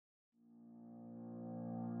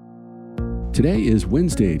Today is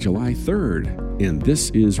Wednesday, July 3rd, and this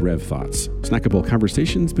is Rev Thoughts, snackable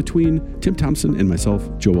conversations between Tim Thompson and myself,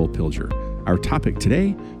 Joel Pilger. Our topic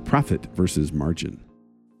today, profit versus margin.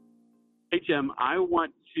 Hey, Jim, I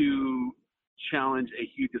want to challenge a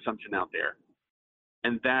huge assumption out there,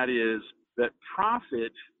 and that is that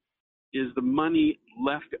profit is the money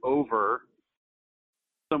left over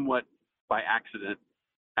somewhat by accident.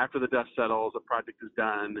 After the dust settles, the project is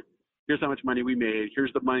done. Here's how much money we made.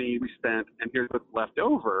 Here's the money we spent, and here's what's left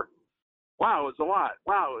over. Wow, it's a lot.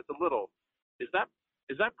 Wow, it's a little. Is that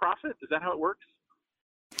profit? Is that how it works?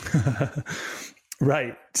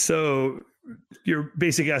 Right. So you're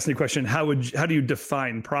basically asking the question, how do you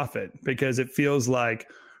define profit? Because it feels like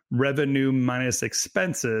revenue minus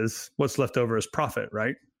expenses, what's left over is profit,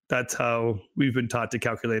 right? That's how we've been taught to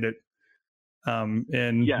calculate it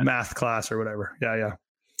in math class or whatever. Yeah.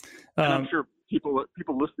 And I'm sure people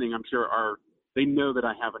listening, I'm sure they know that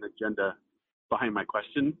I have an agenda behind my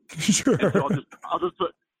question. Sure. And so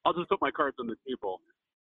I'll just put my cards on the table.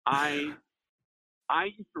 I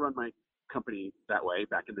used to run my company that way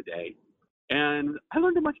back in the day, and I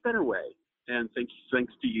learned a much better way. And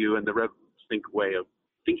thanks to you and the RevSync way of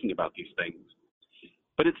thinking about these things.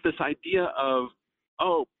 But it's this idea of,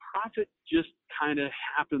 profit just kind of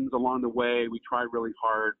happens along the way. We try really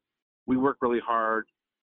hard, we work really hard,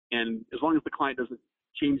 and as long as the client doesn't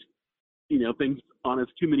change, things on us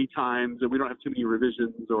too many times, and we don't have too many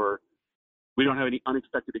revisions, or we don't have any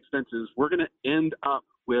unexpected expenses, we're going to end up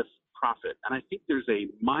with profit. And I think there's a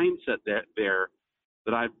mindset there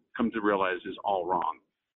that I've come to realize is all wrong.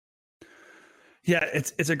 Yeah,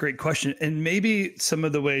 it's a great question. And maybe some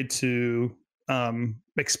of the way to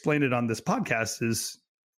explain it on this podcast is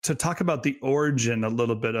to talk about the origin a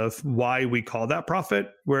little bit of why we call that profit,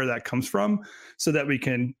 where that comes from, so that we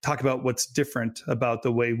can talk about what's different about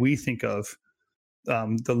the way we think of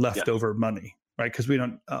the leftover money, right? Because we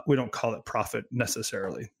don't call it profit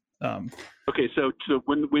necessarily. Okay, so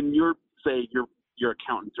when your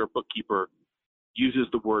accountant or bookkeeper uses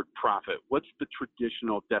the word profit, what's the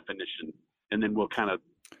traditional definition? And then we'll kind of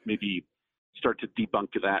maybe start to debunk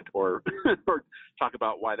that or talk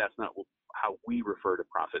about why that's not how we refer to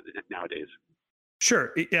profit nowadays.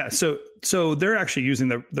 Sure. Yeah. So they're actually using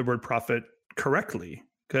the word profit correctly,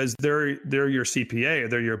 because they're your CPA,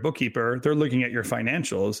 they're your bookkeeper, they're looking at your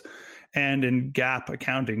financials. And in GAAP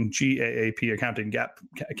accounting, GAAP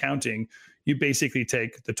accounting, you basically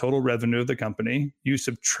take the total revenue of the company, you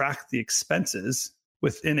subtract the expenses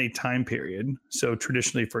within a time period. So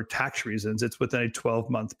traditionally for tax reasons, it's within a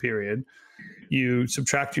 12-month period. You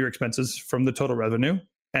subtract your expenses from the total revenue,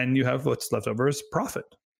 and you have what's left over as profit.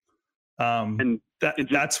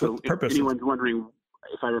 That's what the purpose is. Anyone's wondering,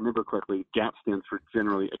 if I remember correctly, GAAP stands for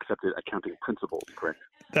Generally Accepted Accounting Principles, correct?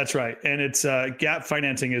 That's right. And it's GAAP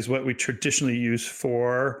financing is what we traditionally use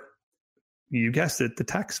for, you guessed it, the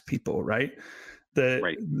tax people, right?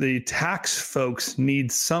 The tax folks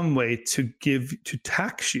need some way to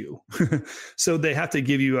tax you. So they have to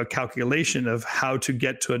give you a calculation of how to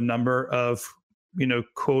get to a number of,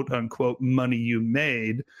 quote unquote, money you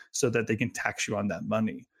made, so that they can tax you on that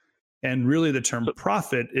money. And really the term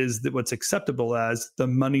profit is that what's acceptable as the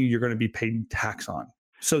money you're going to be paid tax on.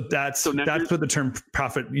 So that's what the term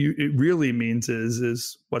profit it really means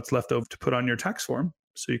is what's left over to put on your tax form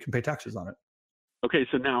so you can pay taxes on it. Okay,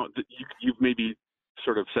 so now you've maybe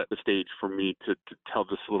sort of set the stage for me to tell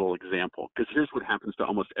this little example, because here's what happens to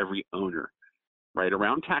almost every owner, right?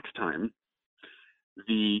 Around tax time,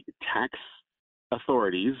 the tax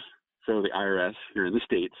authorities, so the IRS here in the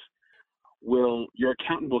States, your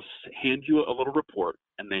accountant will hand you a little report,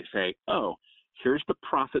 and they say, here's the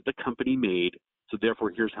profit the company made, so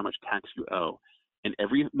therefore here's how much tax you owe. And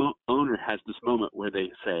every owner has this moment where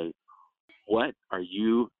they say, what are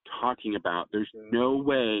you talking about? There's no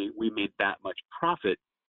way we made that much profit.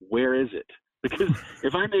 Where is it? Because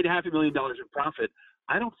if I made $500,000 in profit,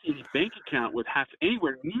 I don't see any bank account with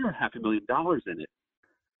anywhere near $500,000 in it.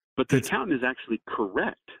 But the accountant is actually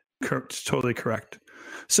correct. Totally correct.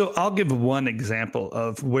 So I'll give one example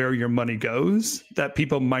of where your money goes that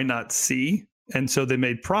people might not see. And so they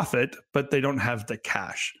made profit, but they don't have the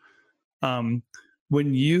cash.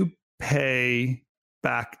 When you pay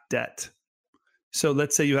back debt, so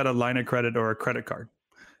let's say you had a line of credit or a credit card,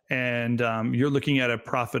 and you're looking at a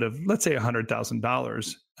profit of, let's say,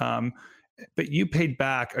 $100,000, but you paid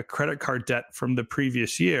back a credit card debt from the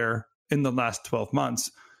previous year in the last 12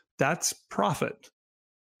 months. That's profit,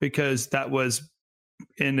 because that was,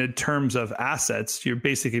 in terms of assets, you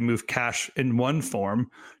basically move cash in one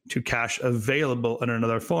form to cash available in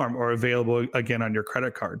another form, or available again on your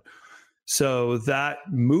credit card. So that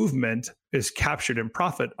movement is captured in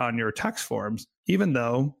profit on your tax forms, even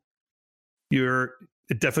though it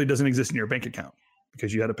definitely doesn't exist in your bank account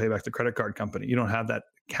because you had to pay back the credit card company. You don't have that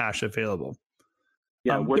cash available.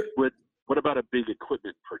 Yeah. What about a big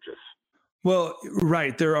equipment purchase? Well,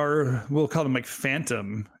 right. We'll call them like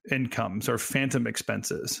phantom incomes or phantom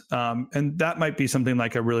expenses. And that might be something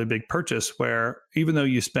like a really big purchase where even though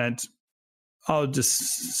you spent, I'll just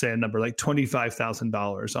say a number like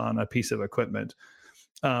 $25,000 on a piece of equipment,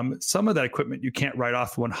 some of that equipment you can't write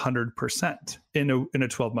off 100% in a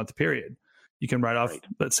 12-month period. You can write off,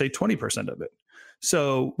 let's say, 20% of it.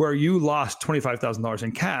 So where you lost $25,000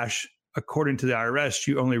 in cash, according to the IRS,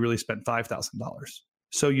 you only really spent $5,000.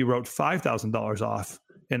 So you wrote $5,000 off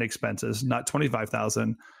in expenses, not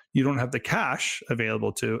 $25,000. You don't have the cash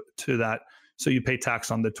available to that, so you pay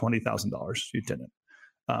tax on the $20,000 you didn't.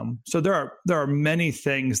 So there are many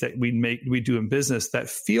things that we do in business that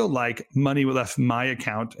feel like money left my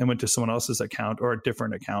account and went to someone else's account or a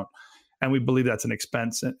different account, and we believe that's an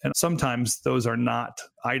expense. And sometimes those are not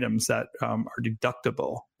items that are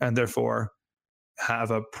deductible, and therefore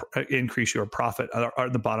have increase your profit or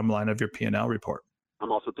the bottom line of your P&L report.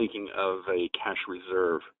 I'm also thinking of a cash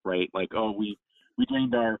reserve, right? Like, we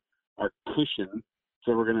drained our cushion,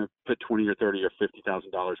 so we're going to put $20 or $30 or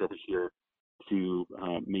 $50,000 over here to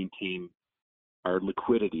maintain our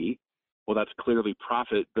liquidity. Well, that's clearly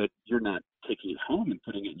profit, but you're not taking it home and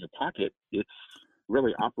putting it in your pocket. It's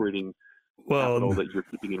really operating capital that you're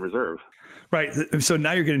keeping in reserve. Right. So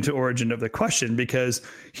now you're getting to origin of the question, because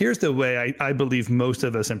here's the way I believe most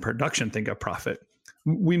of us in production think of profit.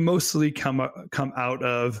 We mostly come out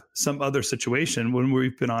of some other situation when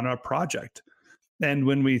we've been on a project. And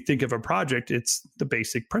when we think of a project, it's the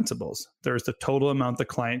basic principles. There's the total amount the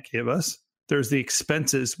client gave us. There's the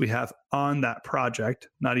expenses we have on that project,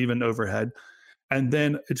 not even overhead. And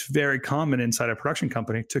then it's very common inside a production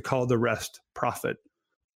company to call the rest profit.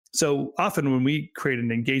 So often when we create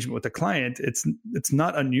an engagement with a client, it's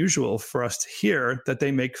not unusual for us to hear that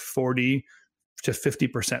they make 40 to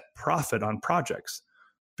 50% profit on projects,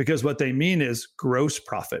 because what they mean is gross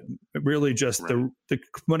profit, really just the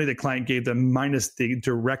money the client gave them minus the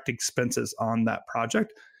direct expenses on that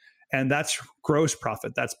project. And that's gross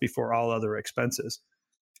profit. That's before all other expenses.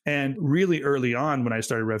 And really early on when I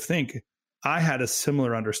started RevThink, I had a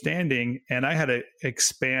similar understanding, and I had to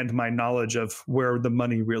expand my knowledge of where the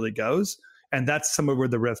money really goes. And that's some of where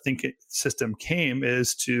the RevThink system came,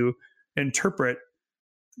 is to interpret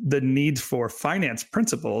the need for finance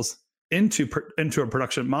principles into a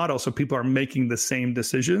production model, so people are making the same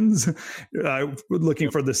decisions,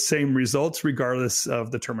 looking for the same results regardless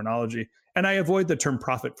of the terminology. And I avoid the term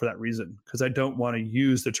profit for that reason, because I don't want to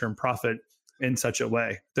use the term profit in such a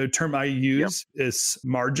way. The term I use is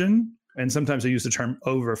margin, and sometimes I use the term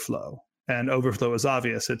overflow. And overflow is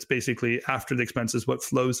obvious. It's basically after the expenses, what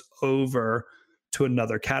flows over to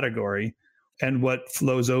another category. And what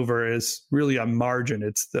flows over is really a margin.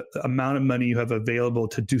 It's the amount of money you have available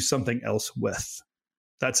to do something else with.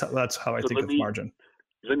 That's how I think of margin.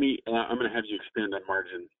 I'm going to have you expand on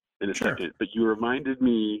margin in a second. But you reminded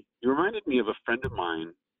me of a friend of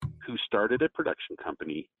mine who started a production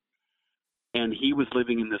company, and he was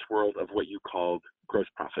living in this world of what you called gross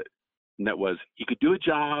profit. And that was, he could do a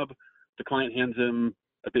job, the client hands him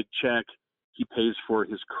a big check, he pays for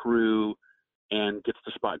his crew and gets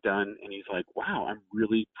the spot done, and he's like, wow, I'm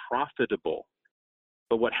really profitable.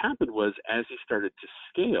 But what happened was, as he started to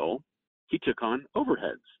scale, he took on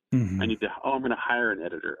overheads. Mm-hmm. I'm going to hire an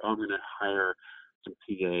editor. I'm going to hire some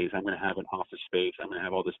PAs. I'm going to have an office space. I'm going to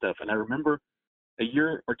have all this stuff. And I remember a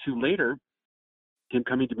year or two later, him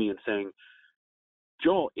coming to me and saying,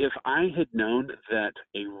 Joel, if I had known that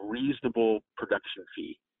a reasonable production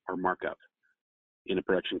fee or markup in a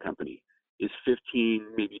production company is 15,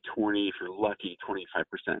 maybe 20, if you're lucky,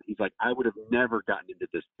 25%. He's like, I would have never gotten into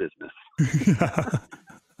this business.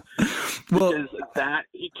 Because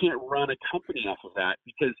he can't run a company off of that,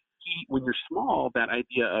 because when you're small, that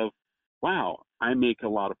idea of, wow, I make a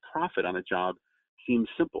lot of profit on a job seems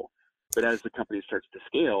simple. But as the company starts to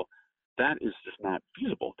scale, that is just not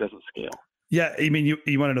feasible. It doesn't scale. Yeah, I mean,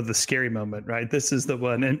 you want to know the scary moment, right? This is the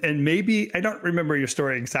one, and maybe I don't remember your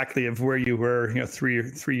story exactly of where you were,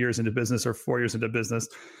 3 years into business or 4 years into business,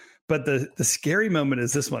 but the scary moment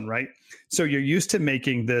is this one, right? So you're used to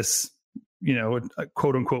making this, a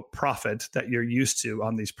quote unquote profit that you're used to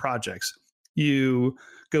on these projects. You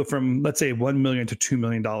go from, let's say, $1 million to $2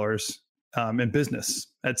 million in business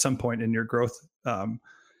at some point in your growth,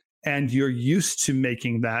 and you're used to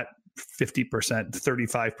making that 50%,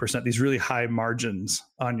 35%, these really high margins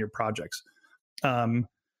on your projects.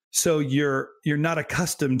 So you're not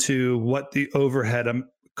accustomed to what the overhead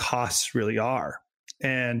costs really are,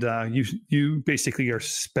 and you basically are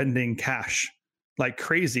spending cash like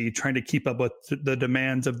crazy trying to keep up with the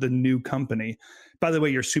demands of the new company. By the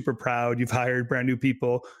way, you're super proud. You've hired brand new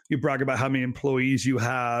people. You brag about how many employees you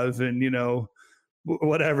have, and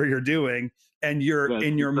whatever you're doing. And you're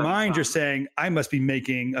in your mind, you're saying, I must be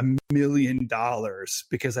making $1 million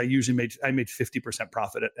because I made 50%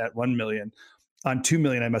 profit at 1 million. On 2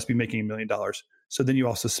 million, I must be making $1 million. So then you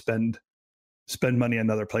also spend money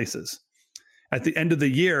in other places. At the end of the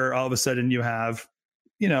year, all of a sudden you have,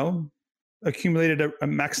 accumulated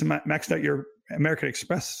maxed out your American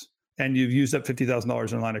Express, and you've used up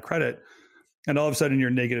 $50,000 in a line of credit, and all of a sudden you're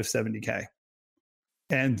negative $70K.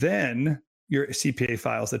 And then your CPA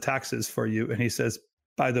files the taxes for you, and he says,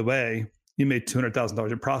 by the way, you made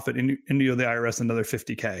 $200,000 in profit, and you owe the IRS another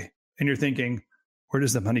 $50K. And you're thinking, where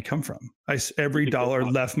does the money come from? Every dollar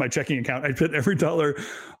left my checking account. I put every dollar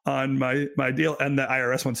on my deal, and the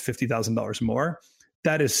IRS wants $50,000 more.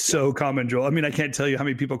 That is so common, Joel. I mean, I can't tell you how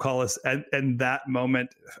many people call us in that moment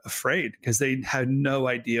afraid because they had no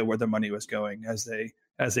idea where their money was going as they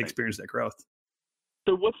experienced that growth.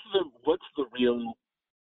 So what's the real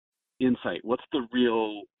insight? What's the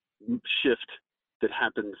real shift that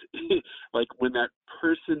happens like when that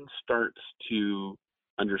person starts to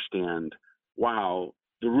understand, wow,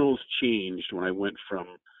 the rules changed when I went from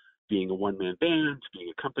being a one-man band to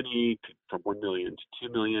being a company, from 1 million to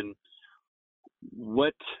 2 million.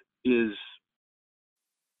 What is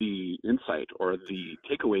the insight or the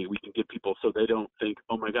takeaway we can give people so they don't think,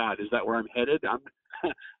 oh my God, is that where I'm headed? I'm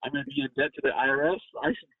going to be in debt to the IRS. I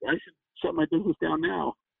should shut my business down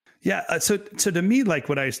now. Yeah. So to me, like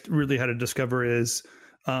what I really had to discover is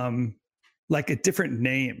like a different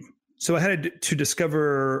name. So I had to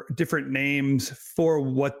discover different names for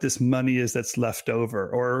what this money is that's left over,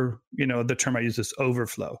 or, the term I use is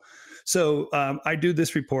overflow. So I do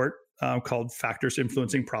this report called Factors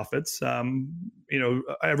Influencing Profits.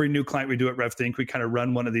 Every new client we do at RevThink, we kind of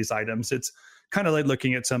run one of these items. It's kind of like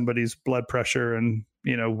looking at somebody's blood pressure and,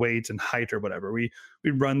 weight and height or whatever. We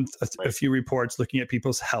run a few reports looking at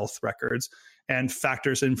people's health records, and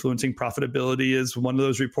Factors Influencing Profitability is one of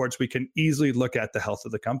those reports we can easily look at the health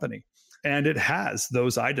of the company. And it has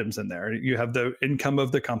those items in there. You have the income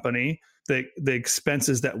of the company. The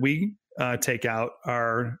expenses that we take out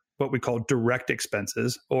are what we call direct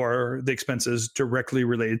expenses, or the expenses directly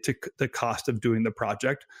related to the cost of doing the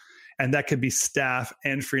project. And that could be staff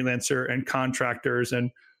and freelancer and contractors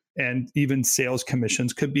and even sales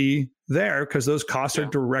commissions could be there because those costs are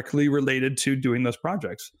directly related to doing those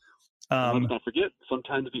projects. Let's not forget,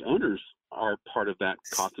 sometimes the owners are part of that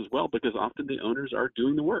cost as well, because often the owners are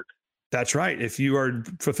doing the work. That's right. If you are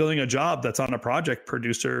fulfilling a job that's on a project,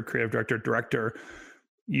 producer, creative director,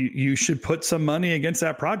 you should put some money against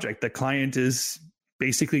that project. The client is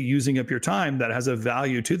basically using up your time that has a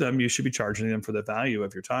value to them. You should be charging them for the value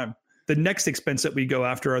of your time. The next expense that we go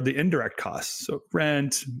after are the indirect costs. So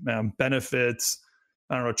rent, benefits,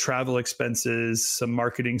 travel expenses, some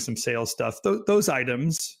marketing, some sales stuff. Those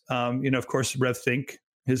items, of course, RevThink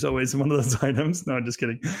is always one of those items. No, I'm just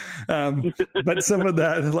kidding. But some of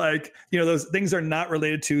that, those things are not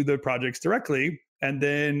related to the projects directly. And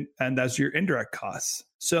that's your indirect costs.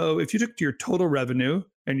 So if you took your total revenue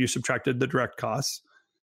and you subtracted the direct costs,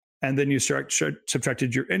 and then you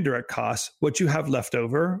subtracted your indirect costs, what you have left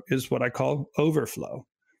over is what I call overflow.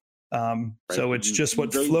 So it's just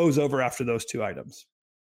what flows over after those two items.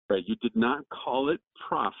 Right. You did not call it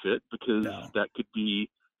profit because that could be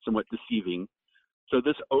somewhat deceiving. So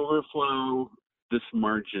this overflow, this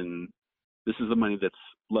margin, this is the money that's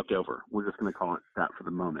left over. We're just going to call it that for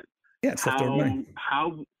the moment. Yeah, it's leftover money.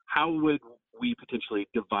 How would we potentially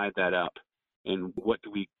divide that up? And what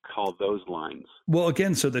do we call those lines? Well,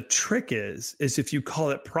 again, so the trick is if you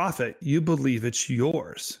call it profit, you believe it's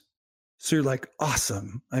yours. So you're like,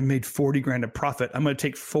 awesome, I made 40 grand of profit. I'm going to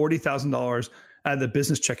take $40,000 out of the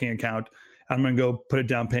business checking account. I'm going to go put a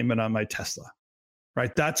down payment on my Tesla,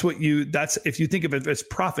 right? That's if you think of it as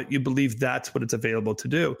profit, you believe that's what it's available to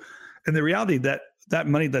do. And the reality that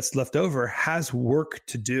money that's left over has work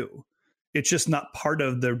to do. It's just not part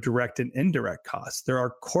of the direct and indirect costs. There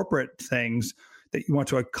are corporate things that you want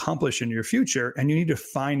to accomplish in your future, and you need to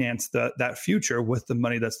finance that future with the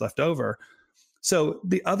money that's left over. So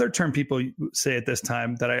the other term people say at this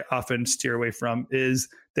time that I often steer away from is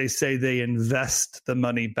they say they invest the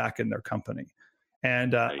money back in their company.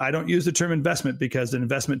 And I don't use the term investment because an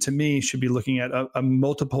investment to me should be looking at a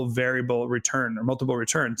multiple variable return or multiple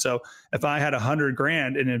return. So if I had 100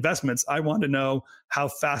 grand in investments, I want to know how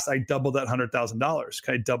fast I double that $100,000.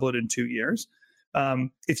 Can I double it in 2 years?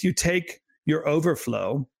 If you take your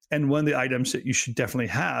overflow, and one of the items that you should definitely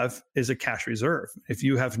have is a cash reserve. If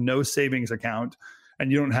you have no savings account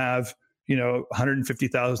and you don't have, $150,000,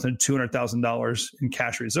 $200,000 in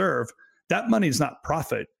cash reserve, that money is not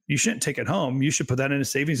profit. You shouldn't take it home. You should put that in a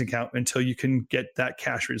savings account until you can get that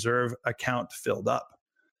cash reserve account filled up.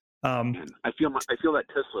 I feel that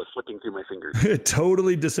Tesla slipping through my fingers. It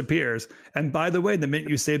totally disappears. And by the way, the minute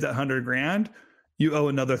you save that $100,000, you owe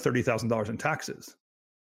another $30,000 in taxes.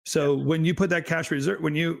 So when you put that cash reserve,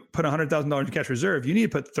 when you put $100,000 in cash reserve, you need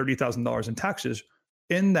to put $30,000 in taxes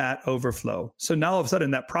in that overflow. So now all of a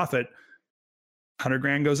sudden that profit,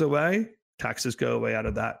 $100,000 goes away, taxes go away out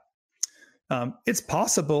of that. It's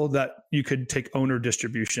possible that you could take owner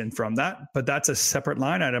distribution from that, but that's a separate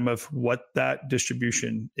line item of what that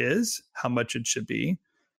distribution is, how much it should be,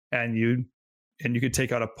 and you could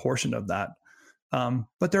take out a portion of that.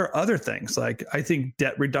 But there are other things, like I think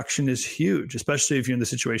debt reduction is huge, especially if you're in the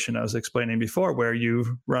situation I was explaining before, where you've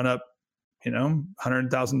run up,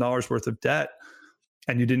 $100,000 worth of debt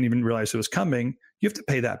and you didn't even realize it was coming. You have to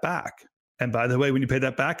pay that back. And by the way, when you pay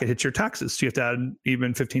that back, it hits your taxes. So you have to add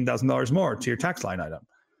even $15,000 more to your tax line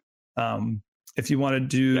item. If you want to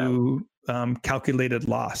do calculated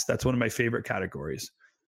loss, that's one of my favorite categories,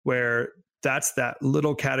 where that's that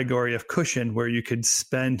little category of cushion where you could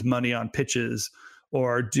spend money on pitches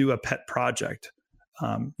or do a pet project.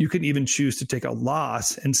 You can even choose to take a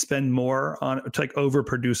loss and spend more on to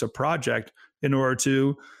overproduce a project in order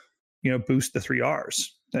to, boost the 3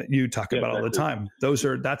 R's that you talk about all the time.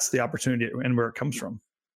 That's the opportunity and where it comes from.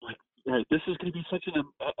 Right. This is going to be such an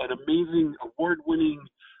amazing, award-winning,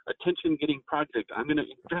 attention-getting project. I'm going to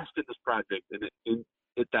invest in this project, and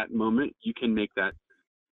at that moment, you can make that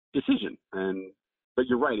decision. But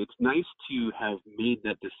you're right. It's nice to have made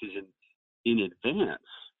that decision in advance,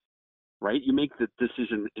 right? You make the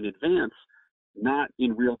decision in advance, not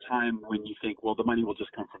in real time when you think, well, the money will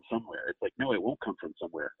just come from somewhere. It's like, no, it won't come from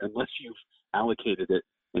somewhere unless you've allocated it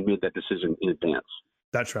and made that decision in advance.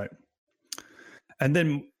 That's right. And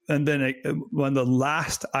then one of the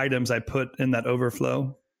last items I put in that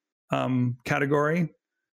overflow category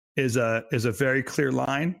is a very clear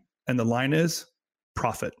line, and the line is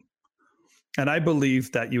profit. And I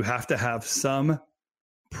believe that you have to have some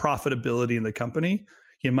profitability in the company.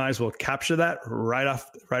 You might as well capture that right off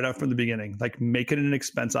from the beginning, like make it an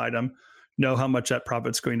expense item, know how much that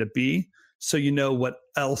profit's going to be, so you know what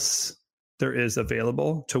else there is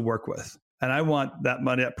available to work with. And I want that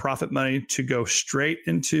money, that profit money, to go straight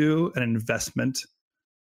into an investment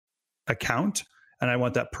account. And I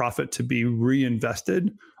want that profit to be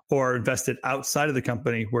reinvested or invested outside of the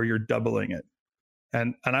company where you're doubling it.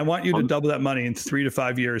 And I want you to double that money in 3 to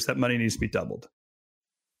 5 years. That money needs to be doubled.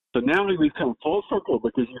 So now we've come full circle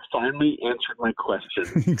because you finally answered my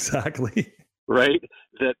question. Exactly. Right?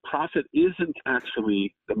 That profit isn't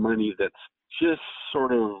actually the money that's just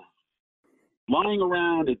sort of lying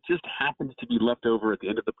around. It just happens to be left over at the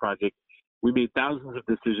end of the project. We made thousands of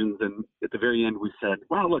decisions, and at the very end we said,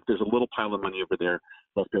 well, look, there's a little pile of money over there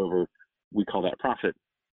left over. We call that profit.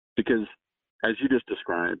 Because as you just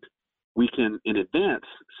described, we can in advance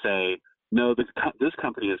say, no, this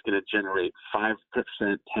company is going to generate 5%,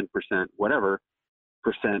 10%, whatever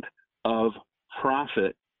percent of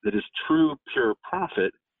profit that is true, pure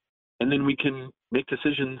profit. And then we can make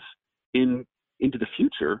decisions into the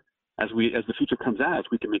future. As the future comes at us,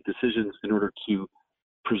 we can make decisions in order to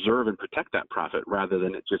preserve and protect that profit rather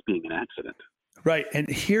than it just being an accident. Right. And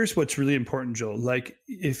here's what's really important, Joel. Like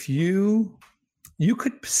if you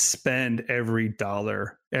could spend every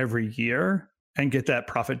dollar every year and get that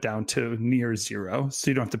profit down to near zero, so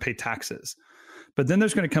you don't have to pay taxes. But then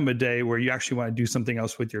there's going to come a day where you actually want to do something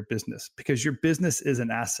else with your business, because your business is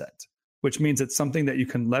an asset, which means it's something that you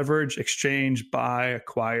can leverage, exchange, buy,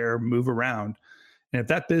 acquire, move around. And if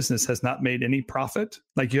that business has not made any profit,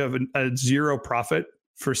 like you have a zero profit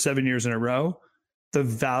for 7 years in a row, the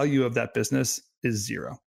value of that business is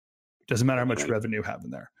zero. Doesn't matter how much revenue you have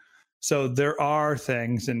in there. So there are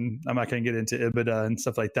things, and I'm not going to get into EBITDA and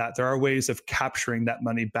stuff like that. There are ways of capturing that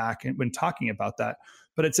money back when talking about that.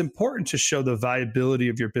 But it's important to show the viability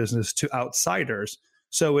of your business to outsiders.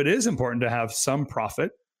 So it is important to have some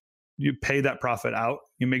profit. You pay that profit out.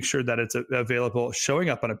 You make sure that it's available, showing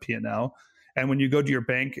up on a P&L. And when you go to your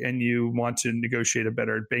bank and you want to negotiate a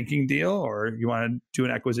better banking deal, or you want to do an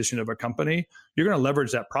acquisition of a company, you're going to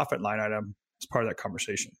leverage that profit line item as part of that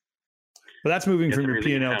conversation. But that's moving from your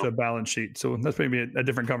P&L to a balance sheet. So that's maybe a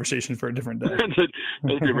different conversation for a different day. That's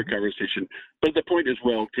a different conversation. But the point is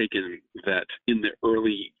well taken that in the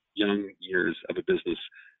early young years of a business,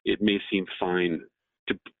 it may seem fine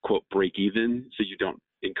to, quote, break even so you don't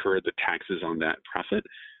incur the taxes on that profit.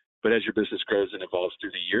 But as your business grows and evolves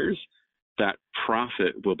through the years, that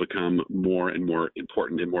profit will become more and more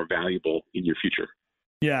important and more valuable in your future.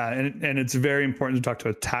 Yeah, and it's very important to talk to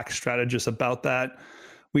a tax strategist about that.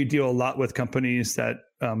 We deal a lot with companies that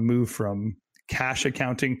move from cash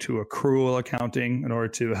accounting to accrual accounting in order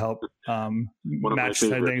to help match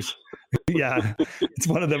things. Yeah, it's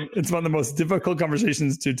one of the most difficult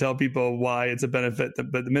conversations to tell people why it's a benefit.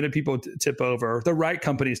 But the minute people tip over, the right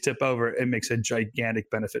companies tip over, it makes a gigantic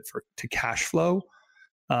benefit to cash flow.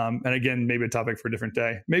 And again, maybe a topic for a different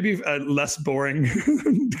day, maybe a less boring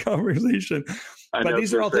conversation. But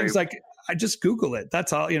these are all things like, I just Google it.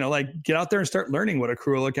 That's all, like get out there and start learning what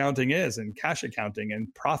accrual accounting is and cash accounting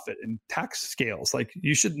and profit and tax scales. Like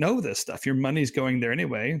you should know this stuff. Your money's going there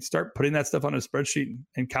anyway. Start putting that stuff on a spreadsheet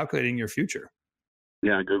and calculating your future.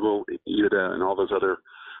 Yeah, Google, EBITDA, and all those other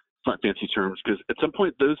fancy terms, because at some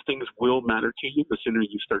point those things will matter to you. The sooner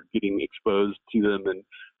you start getting exposed to them and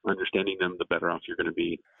understanding them, the better off you're going to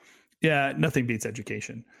be. Yeah, nothing beats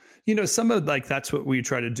education. Some of that's what we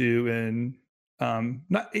try to do in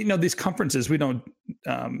these conferences. We don't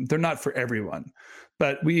they're not for everyone,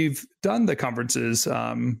 but we've done the conferences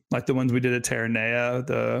like the ones we did at Terranea,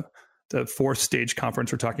 the 4th stage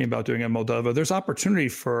conference we're talking about doing in Moldova. There's opportunity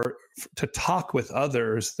to talk with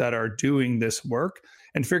others that are doing this work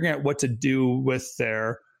and figuring out what to do with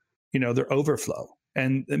their overflow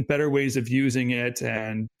and better ways of using it,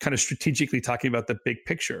 and kind of strategically talking about the big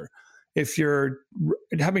picture. If you're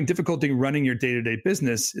having difficulty running your day-to-day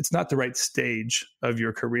business, it's not the right stage of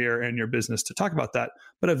your career and your business to talk about that.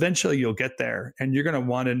 But eventually you'll get there, and you're going to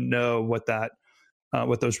want to know what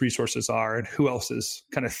those resources are and who else is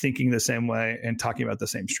kind of thinking the same way and talking about the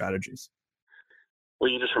same strategies. Well,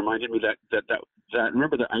 you just reminded me that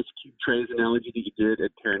remember the ice cube trays analogy that you did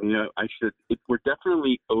at Terranea? We're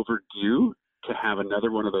definitely overdue to have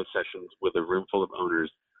another one of those sessions with a room full of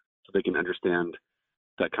owners so they can understand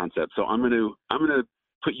that concept. So I'm going to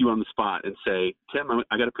put you on the spot and say, Tim,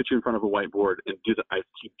 I got to put you in front of a whiteboard and do the ice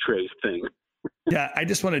cube trays thing. Yeah, I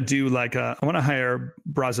just want to do I want to hire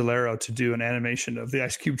Brasileiro to do an animation of the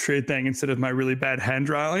ice cube tray thing instead of my really bad hand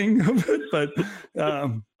drawing of it. But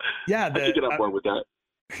yeah, I can get on board with that.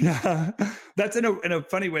 Yeah, that's in a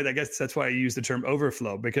funny way. I guess that's why I use the term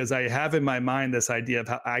overflow, because I have in my mind this idea of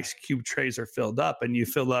how ice cube trays are filled up, and you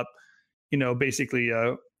fill up, basically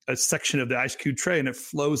a section of the ice cube tray, and it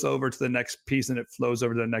flows over to the next piece, and it flows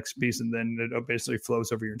over to the next piece, and then it basically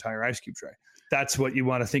flows over your entire ice cube tray. That's what you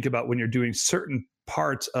want to think about when you're doing certain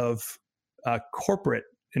parts of corporate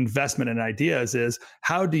investment and ideas, is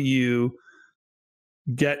how do you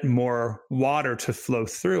get more water to flow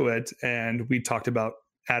through it? And we talked about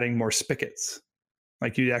adding more spigots.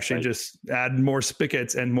 Like you actually just add more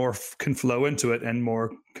spigots, and more can flow into it, and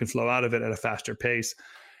more can flow out of it at a faster pace.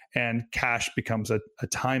 And cash becomes a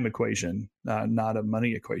time equation, not a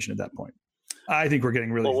money equation at that point. I think we're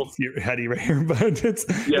getting really heady right here, but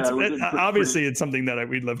obviously it's something that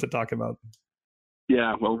we'd love to talk about.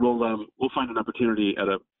 Yeah, well, we'll find an opportunity at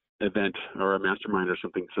an event or a mastermind or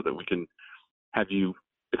something so that we can have you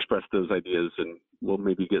express those ideas, and we'll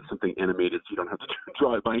maybe get something animated so you don't have to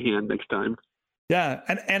draw it by hand next time. Yeah,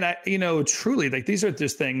 and I, truly, these are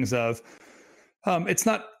just things of. It's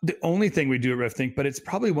not the only thing we do at RevThink, but it's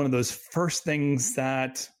probably one of those first things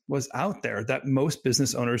that was out there that most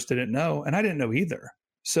business owners didn't know, and I didn't know either.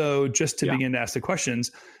 So just to begin to ask the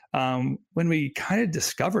questions, when we kind of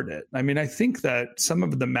discovered it, I think that some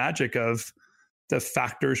of the magic of the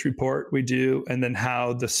factors report we do, and then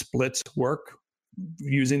how the splits work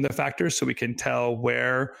using the factors, so we can tell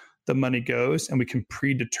where the money goes, and we can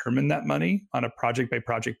predetermine that money on a project by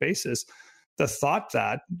project basis. The thought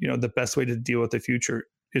that, the best way to deal with the future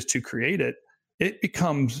is to create it, it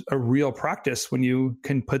becomes a real practice when you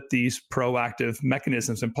can put these proactive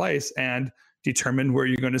mechanisms in place and determine where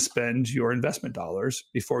you're going to spend your investment dollars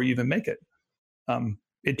before you even make it.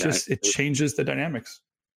 It changes the dynamics.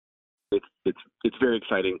 It's very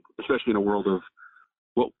exciting, especially in a world of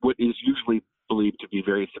what is usually believed to be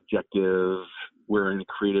very subjective. We're in a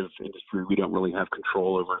creative industry. We don't really have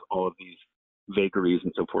control over all of these vagaries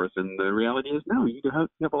and so forth. And the reality is, no, you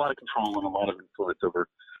have a lot of control and a lot of influence over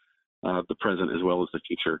the present as well as the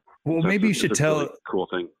future. Well, so maybe you should tell really cool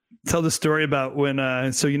thing. Tell the story about when,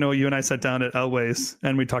 you and I sat down at Elway's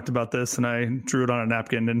and we talked about this, and I drew it on a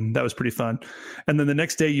napkin, and that was pretty fun. And then the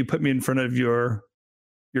next day you put me in front of your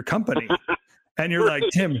company and you're like,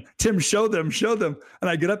 Tim, show them. And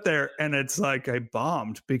I get up there and it's like I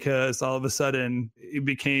bombed, because all of a sudden it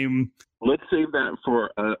became. Let's save that for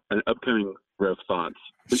an upcoming Rev Thoughts.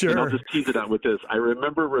 Sure. And I'll just tease it out with this. I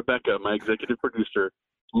remember Rebecca, my executive producer,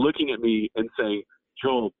 looking at me and saying,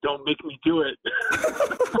 Joel, don't make me do it.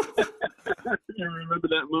 You remember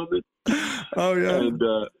that moment? Oh, yeah. And,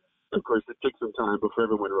 of course, it took some time before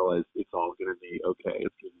everyone realized it's all going to be okay.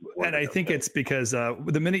 And I think it's because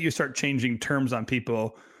the minute you start changing terms on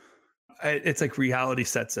people, it's like reality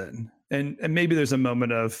sets in. And maybe there's a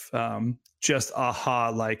moment of just aha,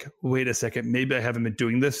 like, wait a second, maybe I haven't been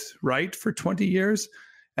doing this right for 20 years.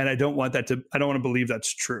 And I don't want to believe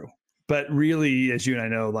that's true. But really, as you and I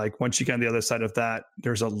know, like once you get on the other side of that,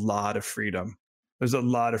 there's a lot of freedom. There's a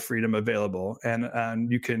lot of freedom available,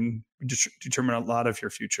 and you can determine a lot of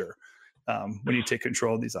your future when you take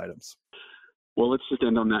control of these items. Well, let's just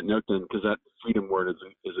end on that note then, because that freedom word is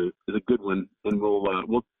a good one, and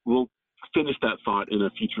we'll finish that thought in a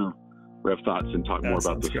future Rev Thoughts and talk more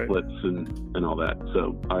about the splits and all that.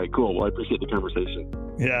 So, all right, cool. Well, I appreciate the conversation.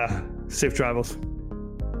 Yeah, safe travels.